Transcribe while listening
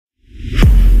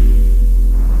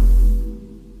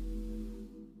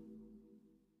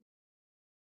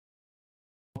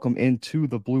Welcome into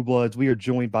the Blue Bloods. We are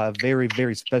joined by a very,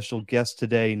 very special guest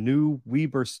today. New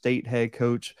Weber State head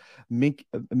coach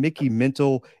Mickey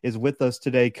Mental is with us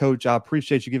today. Coach, I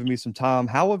appreciate you giving me some time.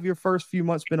 How have your first few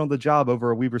months been on the job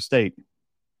over at Weber State?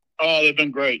 Oh, they've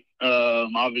been great.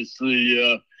 Obviously,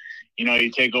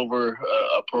 you take over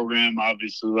a program,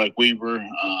 obviously, like Weber.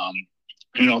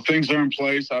 Things are in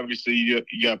place. Obviously, you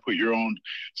got to put your own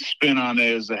spin on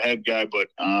it as a head guy, but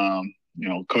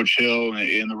Coach Hill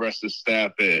and the rest of the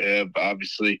staff have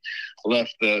obviously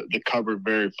left the cupboard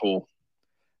very full.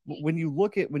 When you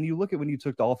look at when you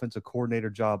took the offensive coordinator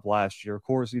job last year, of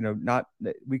course,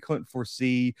 we couldn't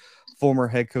foresee former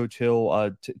head coach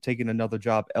Hill taking another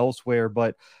job elsewhere.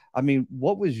 But I mean,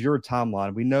 what was your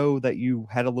timeline? We know that you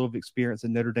had a little bit of experience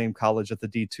in Notre Dame College at the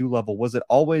D2 level. Was it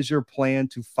always your plan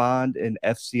to find an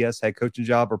FCS head coaching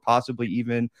job or possibly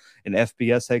even an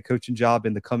FBS head coaching job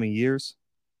in the coming years?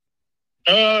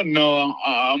 No,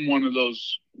 I'm one of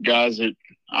those guys that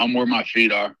I'm where my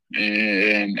feet are.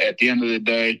 And at the end of the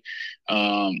day,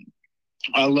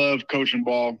 I love coaching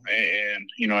ball and,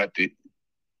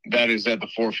 that is at the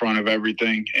forefront of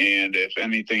everything. And if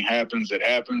anything happens, it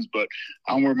happens, but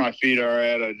I'm where my feet are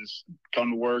at. I just come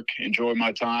to work, enjoy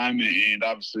my time, and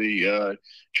obviously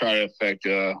try to affect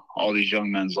all these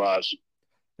young men's lives.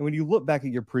 And when you look back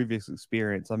at your previous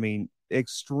experience, I mean,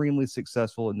 extremely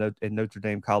successful in Notre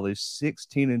Dame College,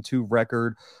 16-2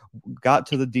 record, got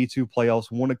to the D2 playoffs,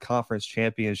 won a conference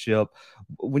championship.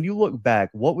 When you look back,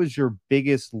 what was your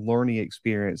biggest learning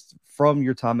experience from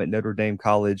your time at Notre Dame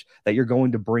College that you're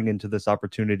going to bring into this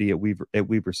opportunity at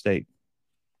Weber State?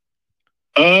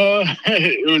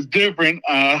 It was different.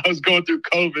 I was going through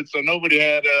COVID, so nobody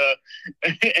had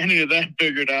any of that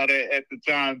figured out at the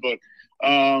time. But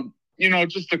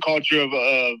just the culture of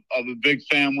a big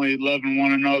family, loving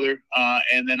one another,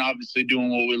 and then obviously doing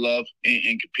what we love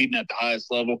and competing at the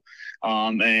highest level,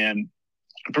 and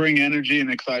bring energy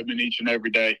and excitement each and every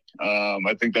day.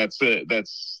 I think that's it.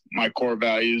 That's my core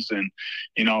values, and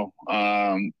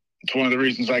it's one of the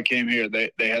reasons I came here.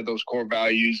 They had those core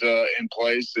values in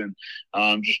place,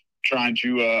 and just trying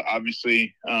to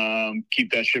obviously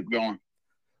keep that ship going.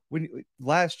 When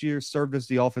last year served as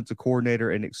the offensive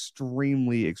coordinator, an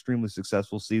extremely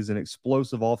successful season,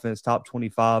 explosive offense, top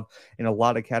 25 in a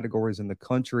lot of categories in the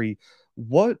country.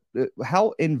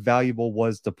 How invaluable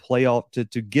was the playoff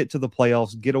to get to the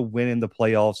playoffs, get a win in the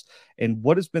playoffs, and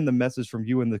what has been the message from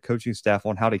you and the coaching staff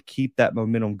on how to keep that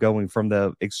momentum going from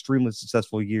the extremely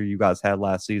successful year you guys had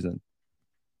last season?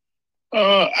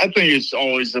 I think it's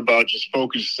always about just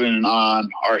focusing on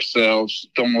ourselves.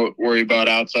 Don't worry about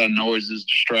outside noises,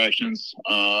 distractions.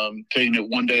 Taking it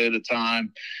one day at a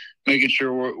time, making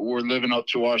sure we're living up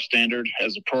to our standard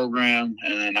as a program,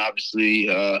 and then obviously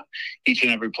each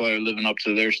and every player living up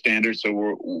to their standards. So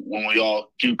when we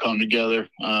all do come together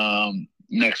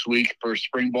next week for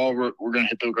spring ball, we're going to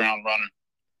hit the ground running.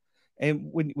 And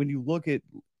when you look at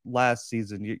last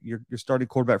season, your starting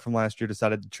quarterback from last year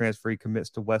decided to transfer. He commits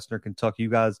to Western Kentucky. You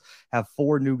guys have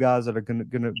 4 new guys that are going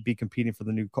to be competing for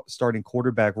the new starting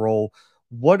quarterback role.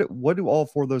 What do all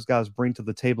 4 of those guys bring to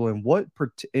the table, and what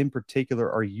in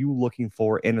particular are you looking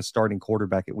for in a starting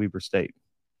quarterback at Weber State?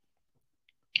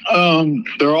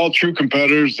 They're all true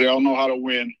competitors. They all know how to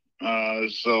win.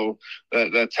 So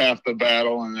that's half the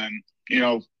battle. And then,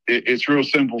 it's real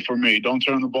simple for me. Don't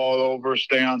turn the ball over,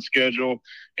 stay on schedule,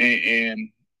 and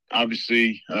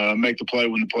obviously make the play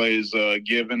when the play is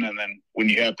given. And then when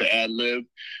you have to ad-lib,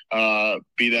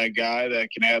 be that guy that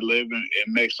can ad-lib and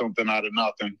make something out of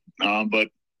nothing. But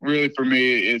really for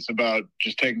me, it's about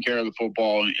just taking care of the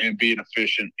football and being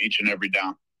efficient each and every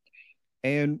down.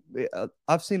 And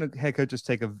I've seen head coaches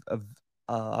take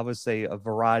I would say a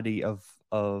variety of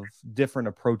different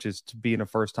approaches to being a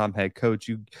first-time head coach.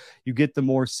 You get the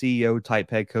more CEO type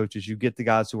head coaches. You get the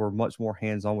guys who are much more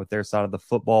hands-on with their side of the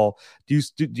football. Do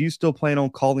you still plan on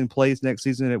calling plays next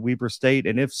season at Weber State?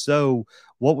 And if so,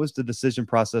 what was the decision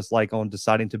process like on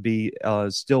deciding to be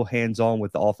still hands-on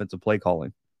with the offensive play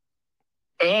calling?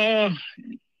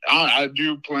 I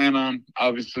do plan on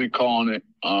obviously calling it,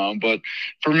 but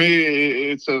for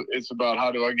me, it's about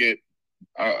how do I get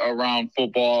around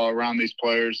football, around these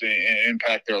players, and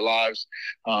impact their lives.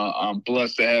 I'm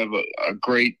blessed to have a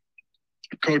great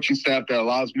coaching staff that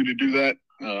allows me to do that.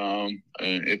 And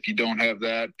if you don't have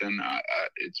that, then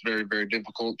it's very, very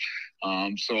difficult.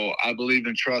 So I believe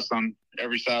in trust on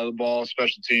every side of the ball.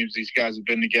 Special teams, these guys have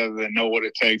been together. They know what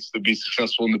it takes to be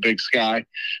successful in the big sky.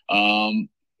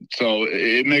 So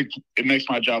it makes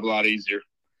my job a lot easier.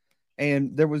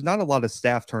 And there was not a lot of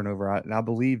staff turnover. And I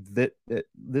believe that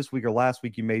this week or last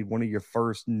week, you made one of your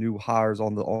first new hires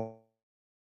on the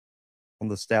on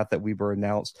the staff that Weber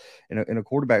announced in a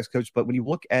quarterback's coach. But when you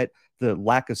look at the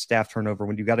lack of staff turnover,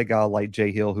 when you got a guy like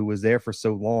Jay Hill who was there for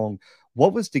so long,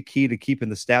 what was the key to keeping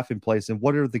the staff in place, and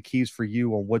what are the keys for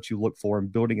you on what you look for in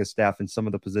building a staff in some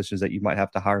of the positions that you might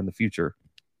have to hire in the future?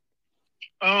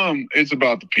 It's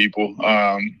about the people.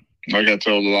 Like I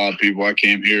told a lot of people, I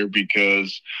came here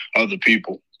because of the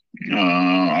people.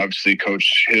 Obviously,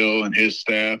 Coach Hill and his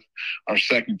staff are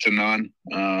second to none.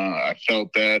 I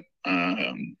felt that,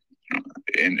 and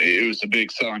it was a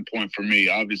big selling point for me.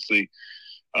 Obviously,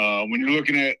 when you're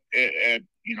looking at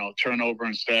turnover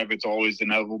and staff, it's always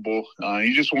inevitable.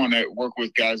 You just want to work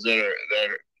with guys that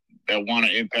want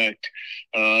to impact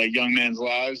young men's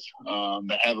lives,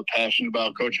 that have a passion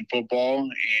about coaching football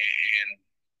and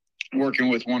working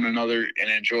with one another and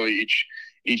enjoy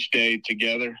each day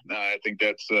together. I think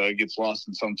that's gets lost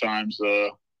in sometimes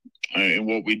in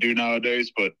what we do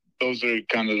nowadays, but those are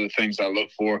kind of the things I look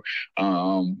for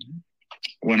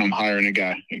when I'm hiring a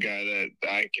guy that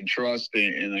I can trust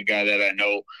and a guy that I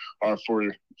know are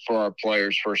for our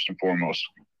players first and foremost.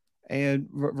 And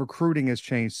recruiting has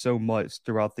changed so much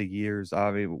throughout the years. I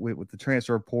mean, with the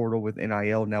transfer portal, with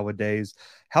NIL nowadays,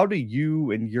 how do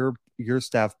you and your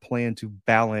staff plan to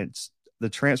balance the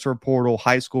transfer portal,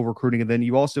 high school recruiting, and then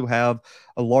you also have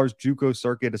a large JUCO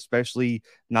circuit, especially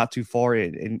not too far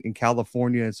in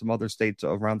California and some other states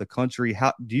around the country?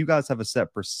 How do you guys have a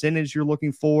set percentage you're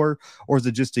looking for, or is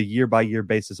it just a year-by-year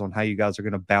basis on how you guys are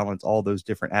going to balance all those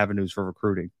different avenues for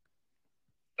recruiting?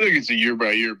 I think it's a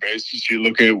year-by-year basis. You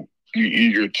look at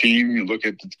your team, you look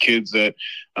at the kids that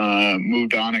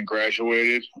moved on and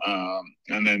graduated,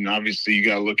 and then obviously you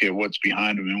got to look at what's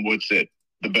behind them and what's it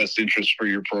the best interest for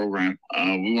your program.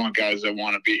 We want guys that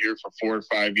want to be here for 4 or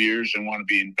 5 years and want to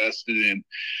be invested in,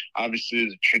 obviously,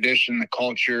 the tradition, the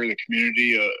culture, the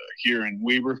community here in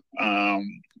Weber.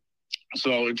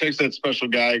 So it takes that special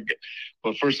guy.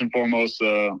 But first and foremost,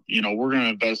 we're going to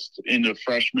invest into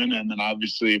freshmen. And then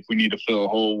obviously, if we need to fill a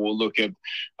hole, we'll look at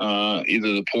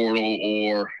either the portal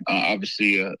or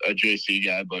obviously a JC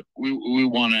guy. But we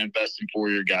want to invest in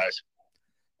 4-year guys.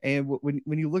 And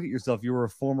when you look at yourself, you were a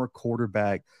former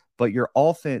quarterback, but your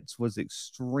offense was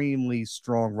extremely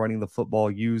strong running the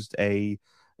football, used a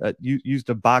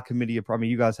by committee. I mean,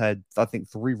 you guys had, I think,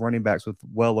 3 running backs with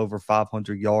well over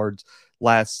 500 yards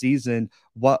last season.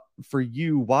 What for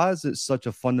you? Why is it such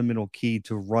a fundamental key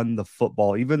to run the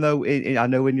football? Even though I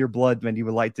know in your blood, man, you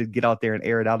would like to get out there and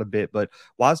air it out a bit, but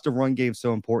why is the run game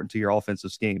so important to your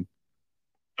offensive scheme?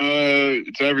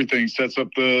 It's everything. Sets up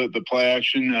the play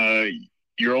action.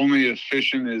 You're only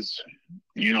efficient as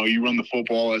you run the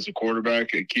football as a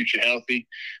quarterback. It keeps you healthy.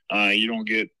 You don't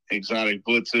get exotic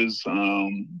blitzes.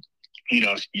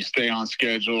 You stay on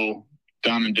schedule,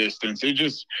 down in distance.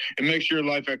 It makes your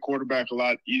life at quarterback a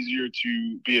lot easier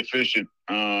to be efficient.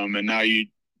 And now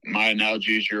my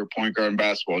analogy is you're a point guard in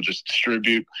basketball. Just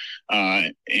distribute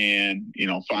and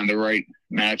find the right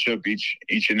matchup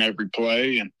each and every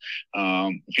play. And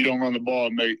if you don't run the ball,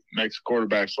 it makes a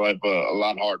quarterback's life a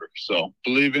lot harder. So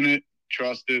believe in it,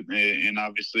 trust it, and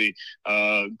obviously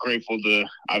grateful to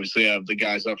obviously have the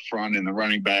guys up front and the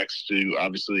running backs to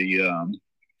obviously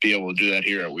be able to do that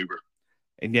here at Weber.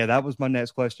 And yeah, that was my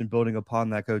next question. Building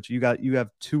upon that, Coach, you have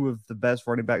 2 of the best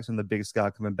running backs in the Big Sky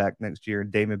coming back next year,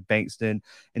 Damon Bankston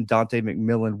and Dante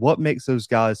McMillan. What makes those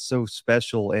guys so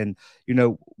special? And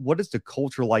what is the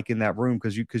culture like in that room?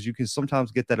 Because you can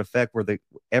sometimes get that effect where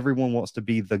everyone wants to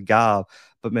be the guy,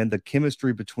 but man, the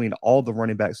chemistry between all the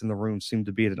running backs in the room seemed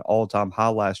to be at an all-time high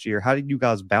last year. How did you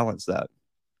guys balance that?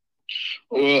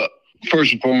 Well,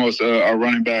 first and foremost, our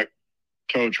running back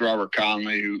coach Robert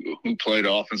Conley, who played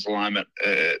offensive lineman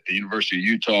at the University of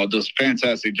Utah, does a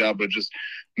fantastic job of just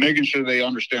making sure they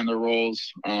understand their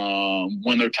roles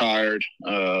when they're tired.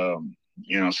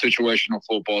 Situational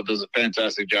football does a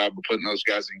fantastic job of putting those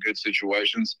guys in good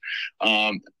situations.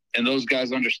 And those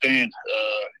guys understand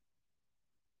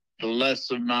the less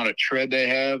amount of tread they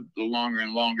have, the longer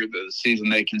and longer the season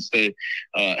they can stay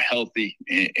healthy.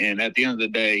 And at the end of the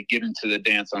day, getting to the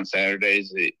dance on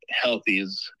Saturdays, healthy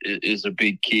is a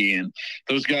big key. And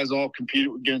those guys all compete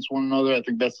against one another. I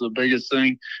think that's the biggest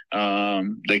thing.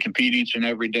 They compete each and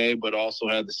every day, but also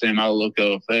have the same outlook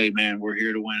of, hey, man, we're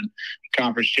here to win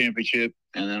conference championship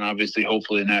and then obviously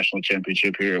hopefully a national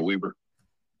championship here at Weber.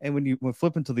 And when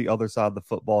flipping to the other side of the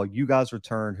football, you guys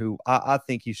return who I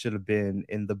think he should have been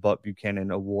in the Buck Buchanan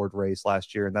Award race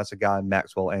last year, and that's a guy,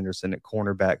 Maxwell Anderson, at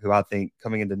cornerback, who I think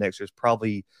coming into next year is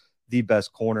probably the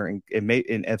best corner in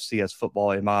FCS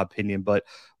football, in my opinion. But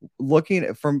looking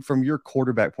at from your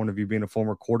quarterback point of view, being a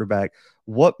former quarterback,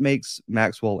 what makes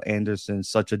Maxwell Anderson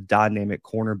such a dynamic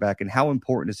cornerback, and how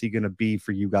important is he going to be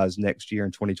for you guys next year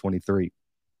in 2023?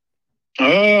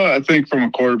 I think from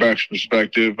a quarterback's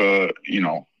perspective,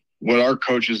 what our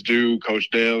coaches do, Coach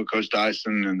Dale, Coach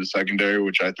Dyson, and the secondary,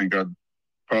 which I think are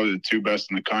probably the two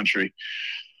best in the country.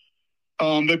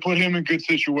 They put him in good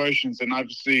situations, and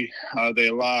obviously they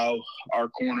allow our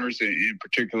corners, and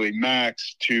particularly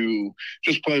Max, to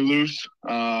just play loose,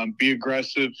 be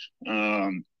aggressive,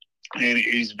 and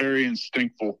he's very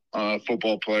instinctful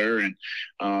football player. And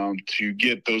to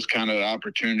get those kind of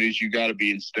opportunities, you got to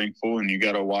be instinctful, and you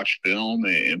got to watch film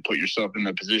and put yourself in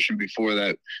that position before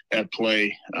that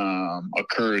play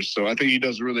occurs. So I think he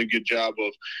does a really good job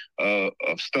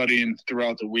of studying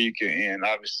throughout the week, and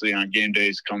obviously on game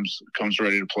days comes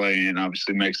ready to play, and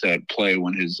obviously makes that play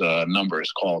when his number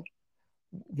is called.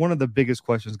 One of the biggest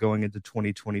questions going into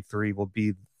 2023 will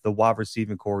be the wide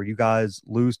receiving core. You guys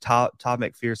lose Todd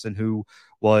McPherson, who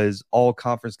was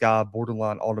all-conference guy,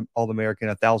 borderline All-American,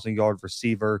 1,000-yard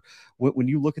receiver. When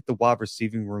you look at the wide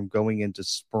receiving room going into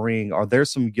spring, are there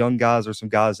some young guys or some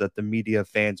guys that the media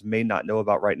fans may not know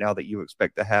about right now that you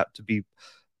expect to have to be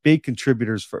big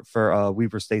contributors for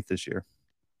Weber State this year?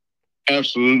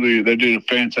 Absolutely. They did a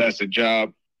fantastic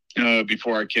job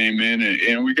before I came in,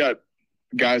 and we got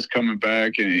guys coming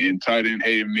back, and tight end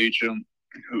Hayden Meacham,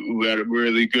 who had a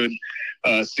really good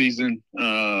season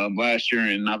last year,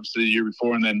 and obviously the year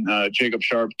before. And then Jacob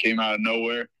Sharp came out of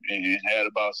nowhere and had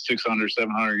about 600,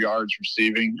 700 yards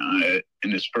receiving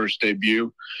in his first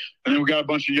debut. And then we got a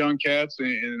bunch of young cats,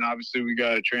 and obviously we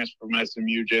got a transfer from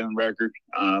SMU, Jalen Record,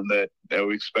 that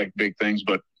we expect big things.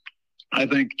 But I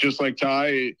think just like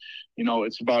Ty,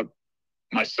 it's about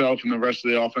myself and the rest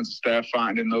of the offensive staff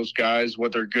finding those guys,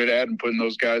 what they're good at, and putting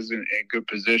those guys in good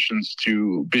positions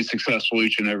to be successful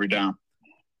each and every down.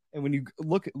 And when you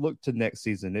look to next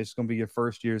season, it's going to be your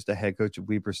first year as the head coach at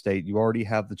Weber State. You already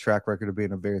have the track record of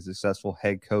being a very successful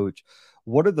head coach.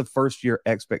 What are the first year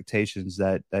expectations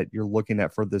that you're looking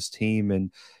at for this team?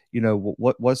 And,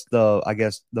 what's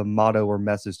the motto or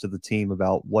message to the team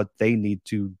about what they need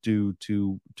to do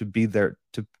to be there,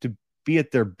 to be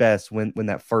at their best when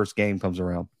that first game comes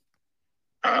around?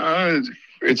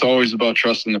 It's always about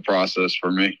trusting the process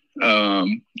for me. I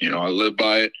live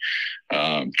by it.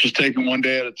 Just taking one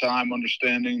day at a time,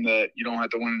 understanding that you don't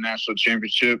have to win a national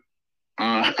championship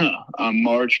on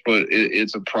March, but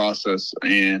it's a process.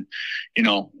 And,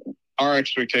 our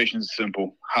expectation is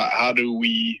simple. How do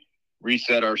we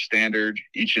reset our standard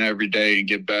each and every day and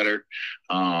get better?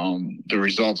 The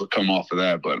results will come off of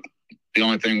that. But the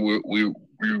only thing we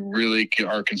really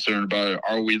are concerned about,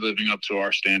 are we living up to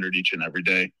our standard each and every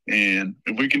day? And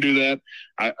if we can do that,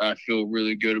 I feel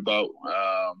really good about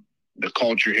the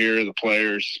culture here, the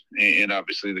players, and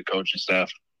obviously the coaching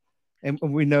staff. And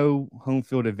we know home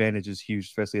field advantage is huge,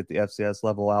 especially at the FCS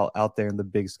level out there in the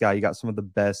Big Sky. You got some of the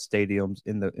best stadiums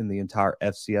in the entire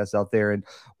FCS out there, and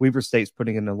Weber State's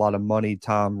putting in a lot of money,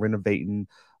 time renovating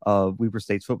Weber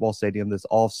State's football stadium this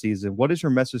offseason. What is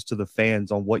your message to the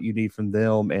fans on what you need from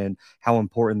them and how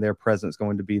important their presence is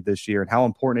going to be this year, and how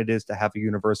important it is to have a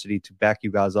university to back you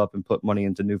guys up and put money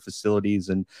into new facilities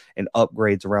and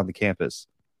upgrades around the campus?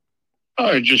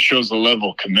 It just shows the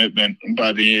level of commitment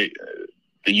by the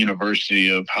university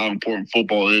of how important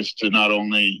football is to not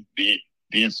only the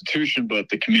institution, but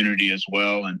the community as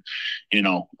well. And,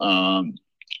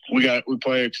 we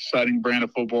play an exciting brand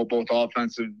of football, both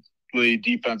offensively,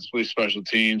 defensively, special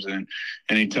teams. And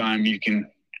anytime you can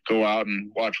go out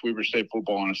and watch Weber State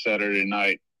football on a Saturday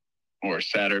night or a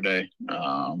Saturday,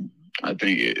 I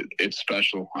think it's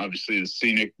special. Obviously, the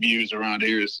scenic views around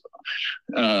here is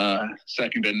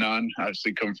second to none.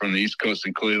 Obviously, come from the East Coast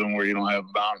in Cleveland, where you don't have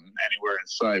a mountain anywhere in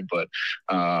sight. But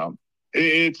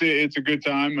it's a good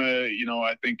time.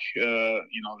 I think the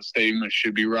stadium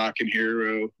should be rocking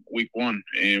here week one,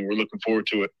 and we're looking forward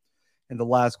to it. And the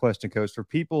last question, Coach, for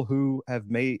people who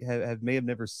may have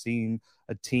never seen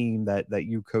a team that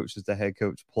you coached as the head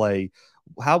coach play,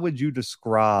 how would you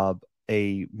describe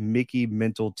a Mickey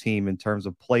mental team in terms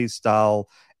of play style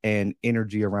and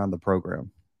energy around the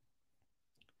program?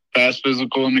 Fast,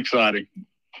 physical, and exciting.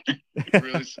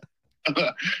 Really,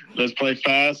 let's play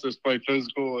fast, let's play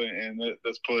physical, and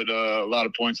let's put a lot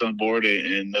of points on board,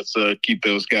 and let's keep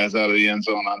those guys out of the end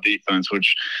zone on defense,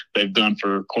 which they've done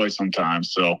for quite some time.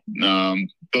 So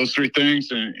those three things,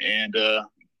 and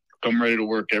come ready to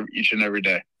work each and every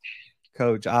day.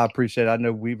 Coach, I appreciate it. I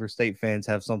know Weber State fans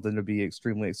have something to be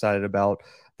extremely excited about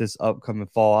this upcoming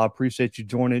fall. I appreciate you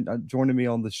joining me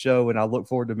on the show, and I look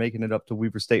forward to making it up to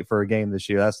Weber State for a game this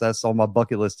year. That's on my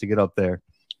bucket list to get up there.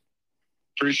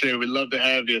 Appreciate it. We'd love to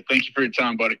have you. Thank you for your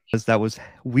time, buddy. That was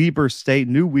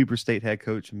new Weber State head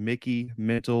coach Mickey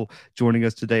Mental joining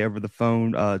us today over the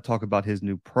phone. Talk about his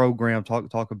new program.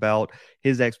 Talk about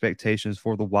his expectations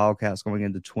for the Wildcats going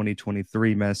into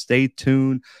 2023. Man, stay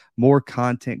tuned. More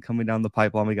content coming down the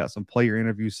pipeline. We got some player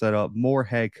interviews set up, more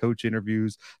head coach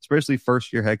interviews, especially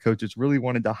first-year head coaches. Really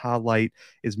wanted to highlight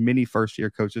as many first-year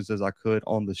coaches as I could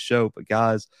on the show. But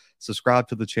guys, subscribe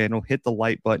to the channel, hit the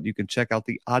like button. You can check out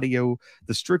the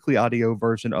strictly audio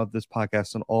version of this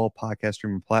podcast on all podcast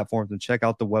streaming platforms, and check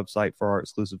out the website for our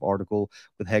exclusive article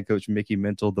with head coach Mickey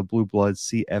Mental, the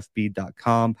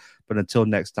BlueBloodsCFB.com. But until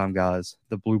next time, guys,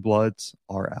 the Blue Bloods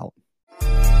are out.